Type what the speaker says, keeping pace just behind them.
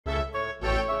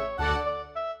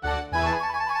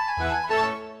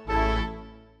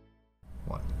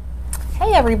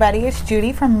everybody, it's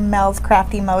Judy from Mel's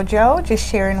Crafty Mojo, just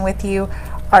sharing with you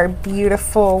our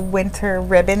beautiful winter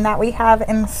ribbon that we have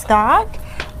in stock.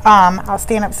 I'll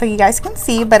stand up so you guys can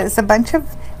see, but it's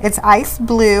it's ice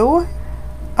blue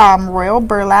royal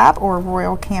burlap or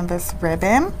royal canvas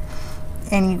ribbon,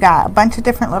 and you got a bunch of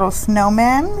different little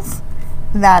snowmen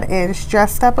that is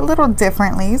dressed up a little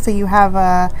differently. So you have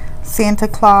a Santa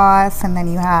Claus, and then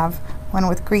you have one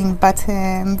with green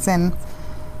buttons and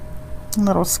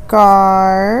little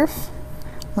scarf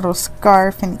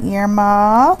and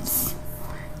earmuffs.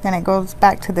 Then it goes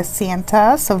back to the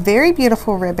Santa. So very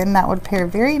beautiful ribbon that would pair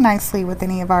very nicely with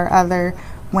any of our other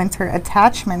winter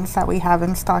attachments that we have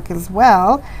in stock as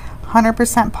well.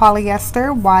 100%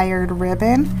 polyester wired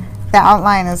ribbon. The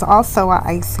outline is also a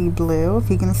icy blue, if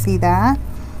you can see that.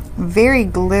 Very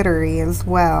glittery as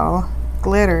well.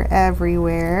 Glitter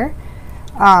everywhere.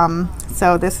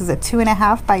 So this is a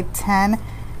 2.5 by 10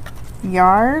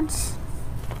 yards,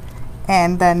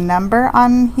 and the number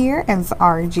on here is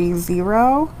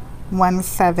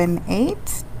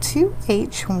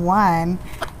RG0178-2H1.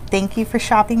 Thank you for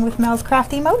shopping with Mel's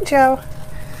Crafty Mojo.